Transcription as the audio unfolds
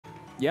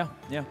Yeah,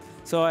 yeah.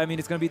 So, I mean,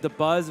 it's going to be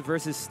Dabuz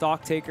versus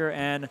Stocktaker.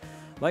 And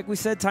like we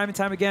said time and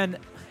time again,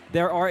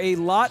 there are a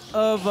lot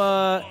of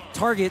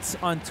targets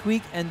on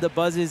Tweak and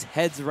Dabuz's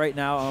heads right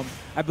now.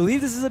 I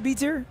believe this is a B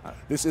tier?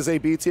 This is a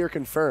B tier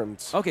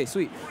confirmed. Okay,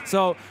 sweet.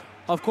 So,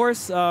 of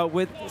course,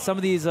 with some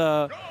of these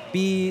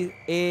B,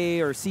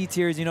 A, or C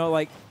tiers, you know,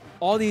 like,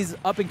 all these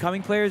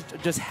up-and-coming players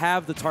just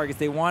have the targets.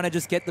 They want to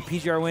just get the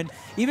PGR win.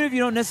 Even if you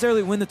don't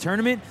necessarily win the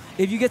tournament,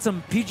 if you get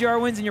some PGR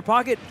wins in your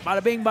pocket,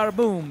 bada bing, bada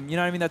boom. You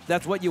know what I mean?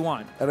 That's what you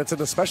want. And it's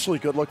an especially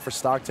good look for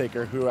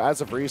Stocktaker, who, as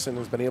of recent,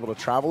 has been able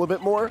to travel a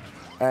bit more.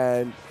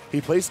 And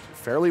he placed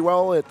fairly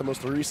well at the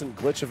most recent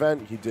Glitch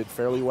event. He did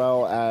fairly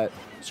well at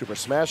Super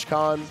Smash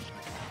Con.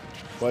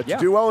 But to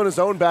do well in his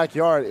own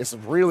backyard is a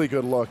really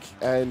good look.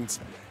 And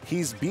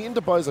he's beaten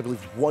Dabuz, I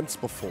believe, once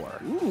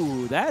before.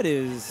 Ooh, that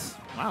is...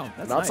 Wow,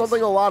 that's not nice.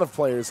 something a lot of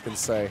players can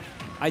say.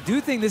 I do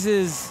think this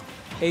is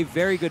a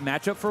very good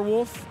matchup for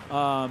Wolf,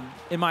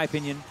 in my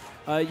opinion.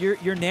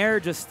 Your Nair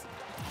just,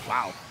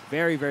 wow,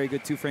 very, very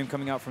good two-frame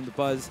coming out from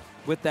Dabuz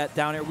with that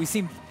down air. We've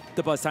seen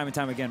Dabuz time and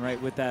time again,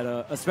 right, with that,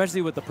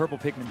 especially with the purple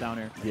Pikmin down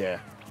air. Yeah.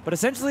 But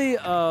essentially,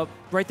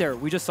 right there,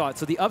 we just saw it.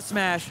 So the up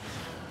smash,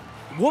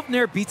 Wolf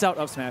Nair beats out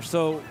up smash.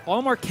 So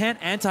Olimar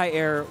can't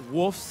anti-air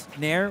Wolf's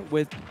Nair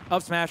with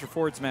up smash or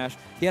forward smash.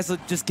 He has to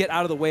just get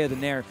out of the way of the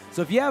Nair.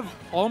 So if you have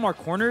Olimar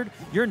cornered,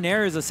 your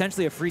Nair is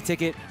essentially a free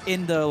ticket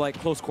in the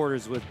close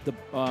quarters with the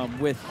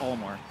with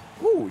Olimar.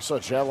 Ooh, we saw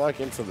Jet-Lock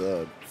into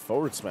the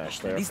forward smash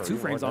there. These two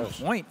frames on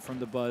point from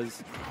the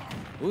Dabuz.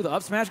 Ooh, the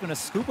up smash going to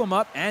scoop him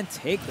up and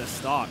take the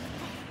stock.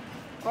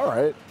 All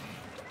right.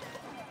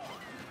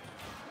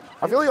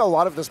 I feel like a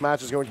lot of this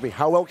match is going to be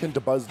how well can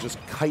Dabuz just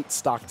kite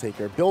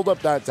Stocktaker, build up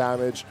that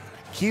damage,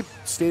 keep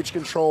stage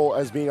control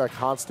as being a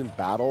constant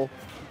battle,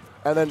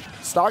 and then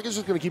Stock is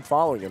just going to keep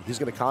following him. He's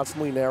going to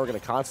constantly nair, going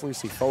to constantly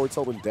see forward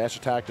tilt and dash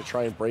attack to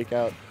try and break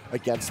out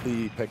against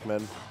the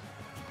Pikmin.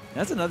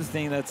 That's another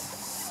thing that's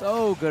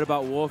so good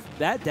about Wolf.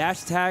 That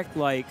dash attack,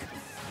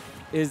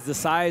 is the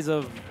size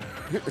of...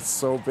 It's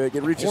so big.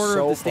 It reaches quarter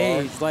so of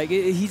the stage. far.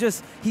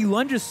 He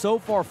lunges so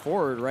far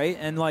forward, right?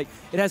 And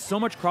it has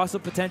so much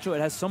cross-up potential. It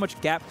has so much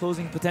gap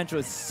closing potential.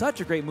 It's such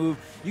a great move.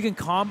 You can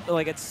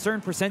at certain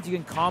percent, you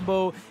can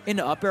combo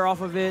into up air off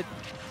of it.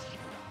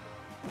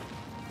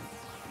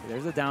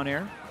 There's a down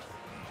air.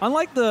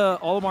 Unlike the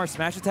Olimar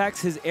smash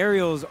attacks, his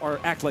aerials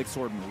act like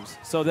sword moves.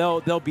 So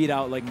they'll beat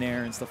out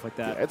Nair and stuff like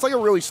that. Yeah, it's like a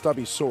really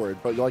stubby sword,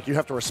 but you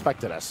have to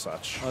respect it as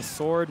such. A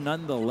sword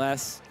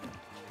nonetheless.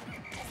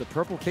 The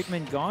purple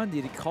Pikmin gone.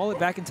 Did he call it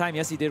back in time?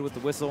 Yes, he did with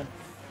the whistle.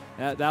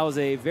 That was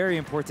a very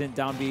important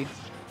down B.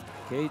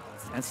 Okay,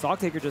 and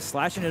Stocktaker just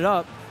slashing it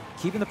up,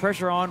 keeping the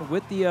pressure on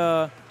with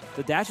the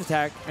dash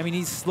attack. I mean,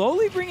 he's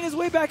slowly bringing his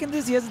way back in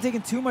this. He hasn't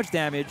taken too much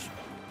damage.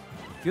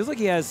 Feels like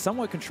he has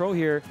somewhat control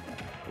here.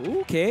 Ooh,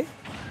 okay.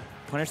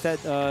 Punish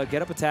that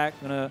get-up attack.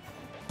 Gonna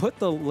put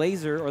the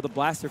laser or the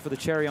blaster for the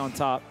cherry on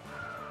top.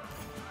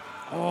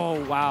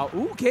 Oh, wow.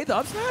 Ooh, okay, the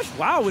up smash.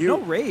 Wow, with no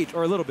rage,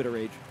 or a little bit of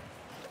rage.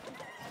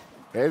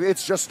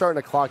 It's just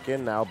starting to clock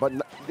in now, but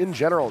in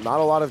general, not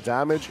a lot of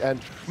damage, and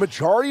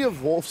majority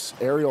of Wolf's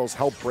aerials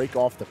help break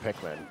off the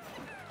Pikmin.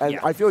 And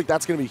I feel like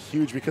that's going to be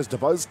huge because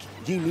Dabuz,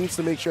 he needs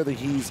to make sure that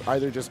he's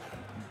either just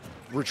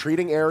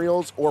retreating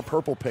aerials or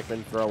purple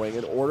Pikmin throwing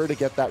in order to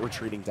get that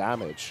retreating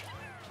damage.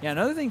 Yeah,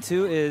 another thing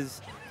too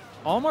is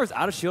Olimar's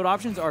out of shield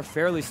options are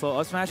fairly slow.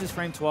 Up smash is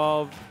frame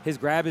 12. His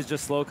grab is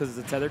just slow because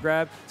it's a tether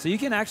grab. So you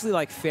can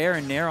actually fair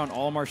and nair on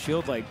Olimar's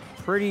shield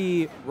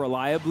pretty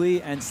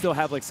reliably and still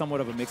have somewhat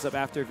of a mix-up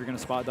after if you're going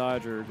to spot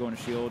dodge or go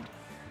into shield.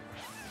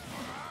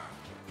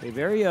 A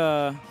very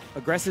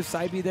aggressive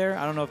side B there.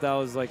 I don't know if that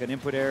was an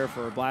input error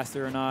for a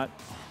blaster or not.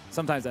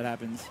 Sometimes that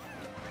happens.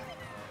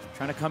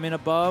 Trying to come in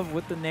above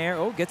with the nair.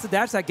 Oh, gets the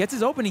dash attack, gets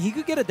his opening. He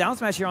could get a down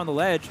smash here on the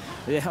ledge.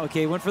 Yeah,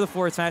 okay, went for the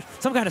forward smash.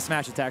 Some kind of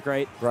smash attack,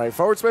 right? Right,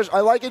 forward smash. I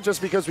like it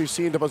just because we've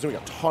seen Dabuz doing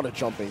a ton of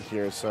jumping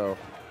here, so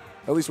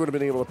at least would have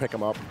been able to pick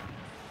him up.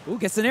 Ooh,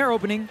 gets an air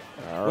opening.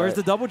 Where's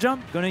the double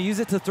jump? Going to use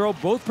it to throw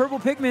both purple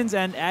Pikmins,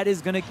 and that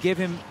is going to give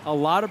him a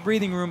lot of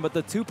breathing room, but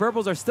the two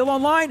purples are still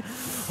online.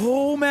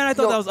 Oh, man, I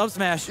thought that was up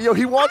smash. Yo,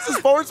 he wants his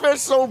forward smash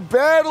so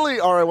badly.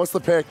 All right, what's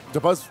the pick?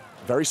 Dabuz,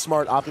 very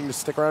smart, opting to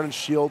stick around and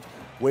shield,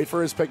 wait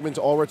for his Pikmin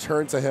to all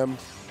return to him.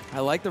 I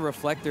like the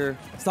reflector.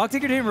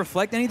 Stocktaker didn't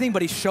reflect anything,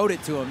 but he showed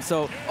it to him.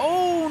 So,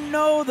 oh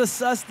no, the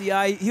sus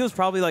DI. He was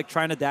probably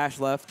trying to dash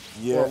left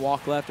or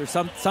walk left or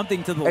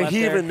something to the left. And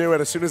he even knew it.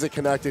 As soon as it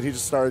connected, he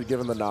just started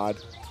giving the nod.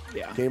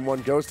 Yeah. Game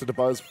one goes to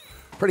Dabuz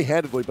pretty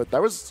handedly, but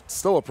that was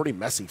still a pretty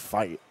messy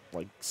fight.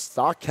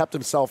 Stock kept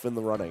himself in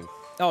the running.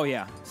 Oh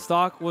yeah,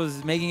 Stock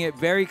was making it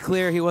very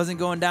clear he wasn't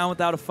going down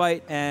without a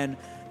fight, and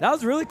that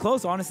was really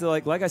close, honestly.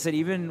 Like I said,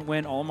 even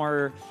when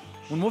Olimar...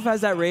 When Wolf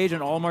has that rage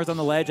and Olimar's on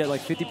the ledge at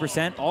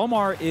 50%,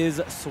 Olimar is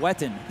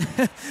sweating.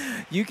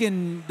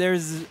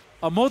 There's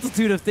a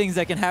multitude of things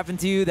that can happen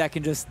to you that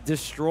can just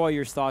destroy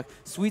your stock.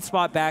 Sweet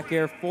spot back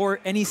air for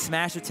any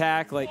smash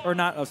attack, or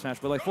not up smash,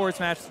 but forward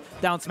smash,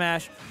 down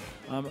smash,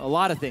 a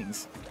lot of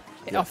things.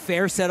 a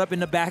fair setup in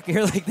the back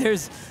air. Like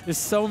there's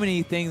so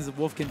many things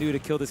Wolf can do to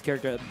kill this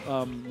character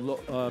at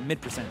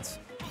mid percents.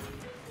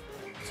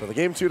 So the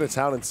game 2 to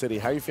Town and City.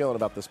 How are you feeling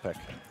about this pick?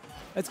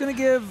 It's going to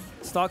give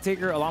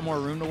Stocktaker a lot more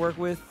room to work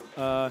with.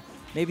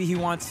 Maybe he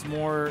wants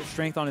more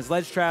strength on his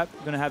ledge trap.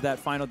 Going to have that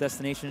Final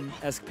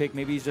Destination-esque pick.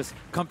 Maybe he's just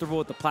comfortable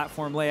with the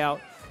platform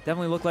layout.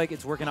 Definitely look like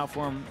it's working out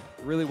for him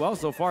really well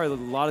so far. A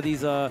lot of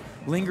these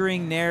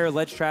lingering Nair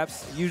ledge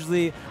traps,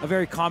 usually a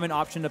very common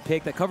option to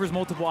pick that covers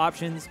multiple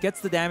options,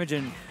 gets the damage,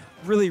 and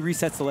really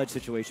resets the ledge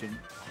situation.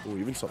 Ooh,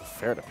 even so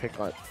fair to pick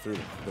on through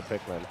the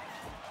Pikmin.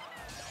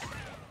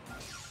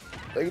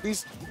 Like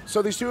these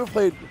two have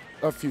played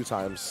a few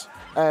times,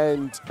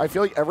 and I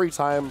feel like every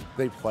time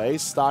they play,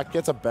 Stock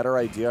gets a better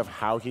idea of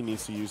how he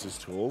needs to use his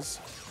tools.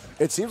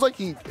 It seems like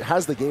he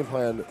has the game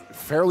plan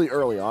fairly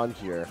early on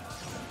here.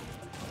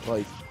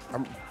 Like,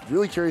 I'm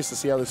really curious to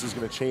see how this is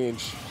going to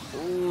change.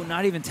 Ooh,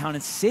 not even Town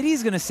and City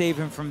is going to save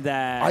him from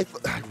that.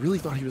 I really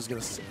thought he was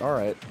going to. All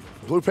right.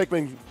 Blue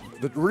Pikmin,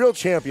 the real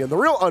champion, the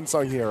real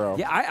unsung hero.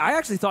 Yeah, I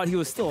actually thought he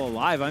was still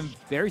alive. I'm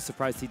very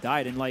surprised he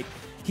died. And, like,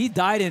 he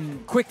died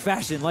in quick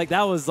fashion. Like,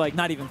 that was, like,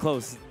 not even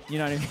close. You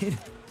know what I mean?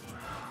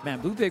 Man,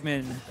 Blue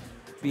Pikmin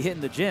be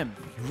hitting the gym.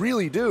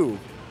 Really do.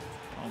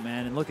 Oh,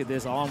 man, and look at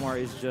this. Olimar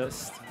is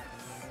just...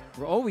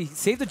 Oh, he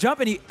saved the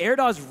jump, and he air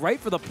dodged right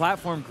for the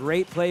platform.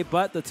 Great play,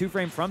 but the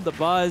 2-frame from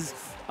Dabuz.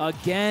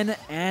 Again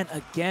and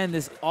again,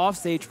 this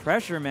offstage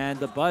pressure, man.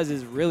 Dabuz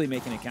is really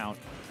making it count.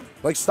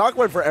 Like, Stock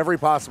went for every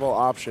possible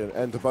option,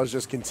 and Dabuz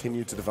just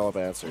continued to develop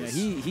answers.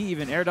 Yeah, he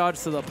even air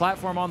dodged to the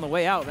platform on the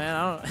way out, man.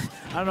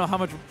 I don't know how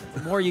much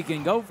more you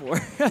can go for.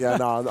 Yeah,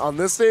 no, on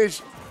this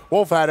stage,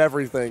 Wolf had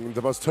everything.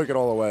 Dabuz took it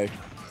all away.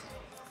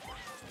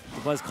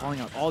 Dabuz calling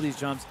out all these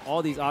jumps,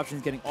 all these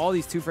options, getting all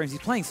these 2-frames. He's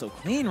playing so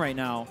clean right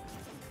now.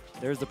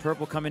 There's the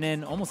purple coming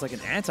in, almost like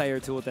an anti-air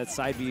tool with that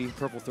side B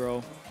purple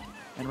throw.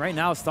 And right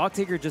now,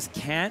 Stocktaker just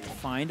can't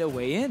find a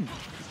way in.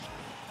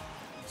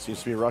 Seems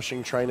to be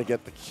rushing, trying to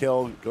get the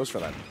kill. Goes for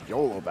that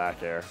YOLO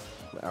back air.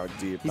 Out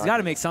deep. He's got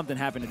to make something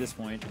happen at this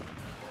point.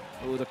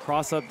 Oh, the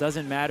cross-up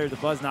doesn't matter.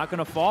 Dabuz not going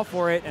to fall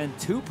for it, and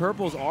 2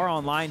 purples are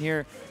online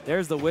here.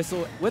 There's the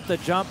whistle with the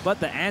jump,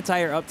 but the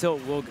anti-air up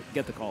tilt will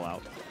get the call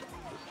out.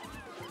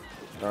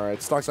 All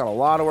right, Stock's got a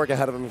lot of work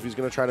ahead of him if he's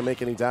going to try to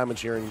make any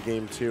damage here in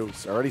game 2.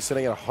 He's already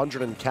sitting at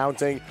 100 and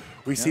counting.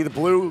 We see the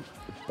blue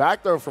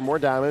back, though, for more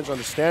damage.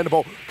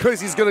 Understandable, because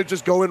he's going to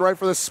just go in right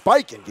for the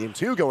spike in game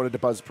 2, going into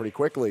Dabuz pretty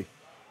quickly.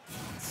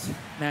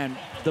 Man,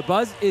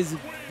 Dabuz is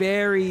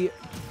very,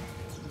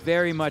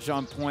 very much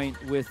on point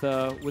with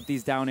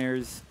these down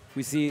airs.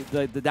 We see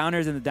the down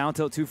airs and the down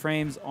tilt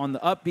 2-frames on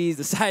the up Bs,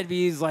 the side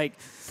Bs. Like,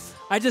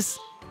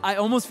 I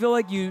almost feel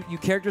like you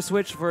character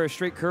switch for a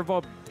straight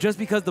curveball just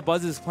because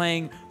Dabuz is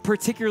playing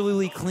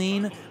particularly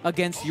clean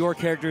against your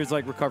character's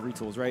like recovery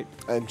tools, right?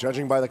 And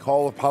judging by the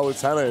call of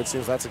Palutena, it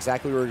seems that's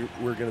exactly what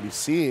we're going to be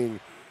seeing.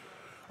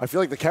 I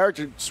feel like the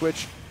character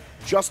switch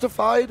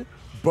justified,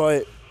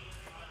 but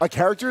a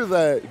character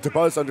that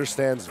Dabuz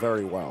understands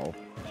very well.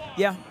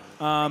 Yeah.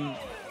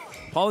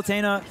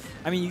 Palutena,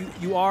 I mean,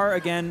 you are,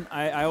 again,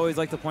 I always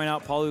like to point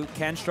out Palu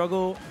can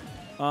struggle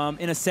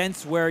in a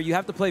sense where you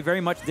have to play very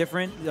much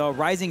different.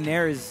 Rising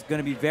Nair is going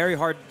to be very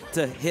hard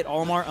to hit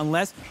Olimar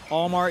unless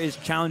Olimar is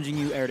challenging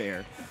you air to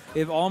air.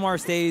 If Olimar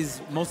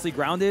stays mostly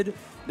grounded,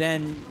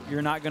 then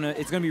you're not going to,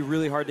 it's going to be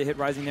really hard to hit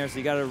Rising Nair. So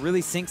you got to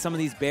really sink some of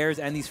these bears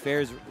and these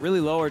fairs really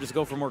low or just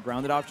go for more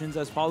grounded options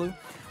as Palu,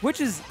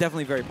 which is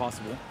definitely very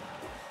possible.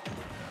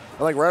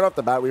 Like right off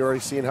the bat, we already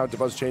seen how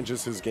Dabuz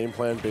changes his game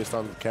plan based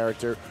on the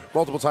character.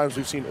 Multiple times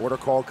we've seen Order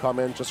Call come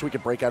in just so we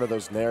can break out of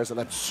those Nairs, and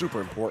that's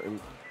super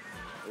important.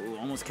 Ooh,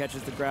 almost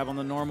catches the grab on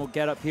the normal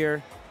get up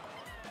here.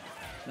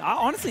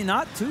 Honestly,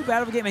 not too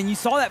bad of a game. And you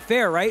saw that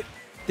fair, right?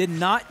 Did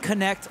not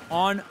connect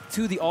on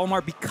to the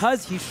Olimar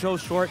because he's so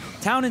short.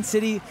 Town and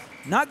City,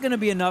 not going to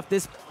be enough.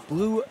 This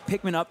blue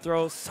Pikmin up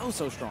throw, so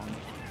strong.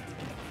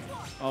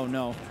 Oh,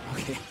 no.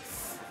 Okay.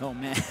 Oh,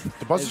 man.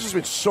 Dabuz has just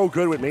been so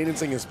good with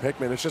maintaining his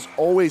Pikmin. It's just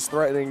always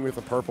threatening with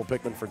a purple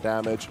Pikmin for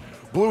damage.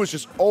 Blue has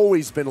just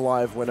always been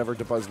alive whenever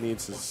Dabuz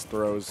needs his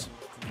throws.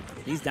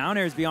 These down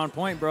airs be on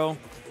point, bro.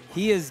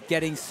 He is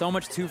getting so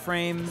much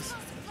 2-frames,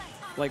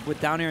 like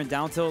with down air and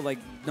down tilt. Like,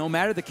 no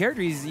matter the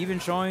character, he's even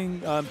showing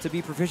to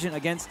be proficient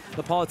against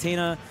the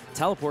Palutena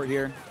teleport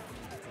here.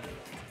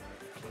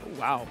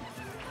 Oh, wow.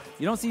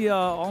 You don't see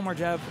Olimar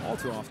jab all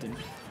too often.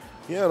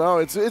 Yeah, no,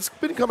 it's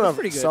been coming out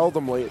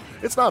seldomly.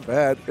 It's not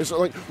bad. It's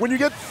like when you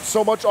get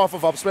so much off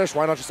of up smash,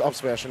 why not just up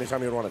smash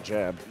anytime you want to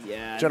jab?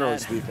 Yeah, generally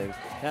speaking.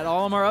 That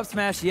Olimar up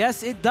smash,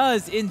 yes, it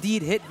does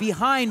indeed hit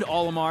behind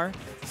Olimar.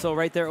 So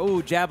right there,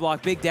 oh, jab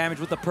block, big damage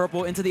with the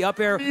purple into the up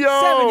air,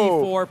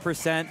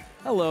 74%.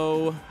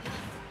 Hello,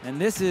 and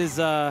this is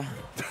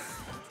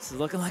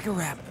looking like a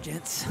wrap,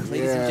 gents,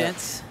 ladies and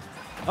gents.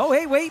 Oh,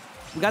 hey, wait,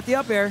 we got the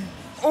up air.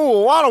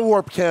 Oh, a lot of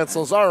warp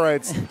cancels. All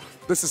right.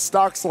 This is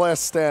Stock's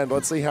last stand.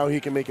 Let's see how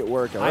he can make it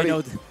work. I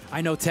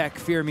know tech.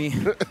 Fear me.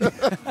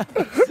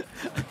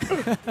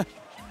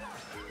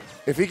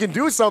 If he can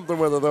do something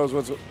with it, those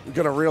ones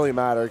going to really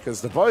matter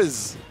because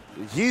Dabuz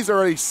he's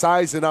already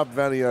sizing up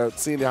Venia,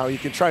 seeing how he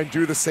can try and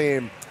do the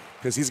same,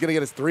 because he's going to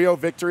get his 3-0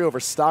 victory over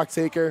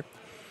Stocktaker,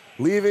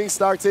 leaving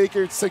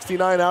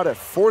Stocktaker69 out at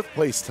 4th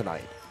place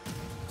tonight.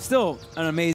 Still an amazing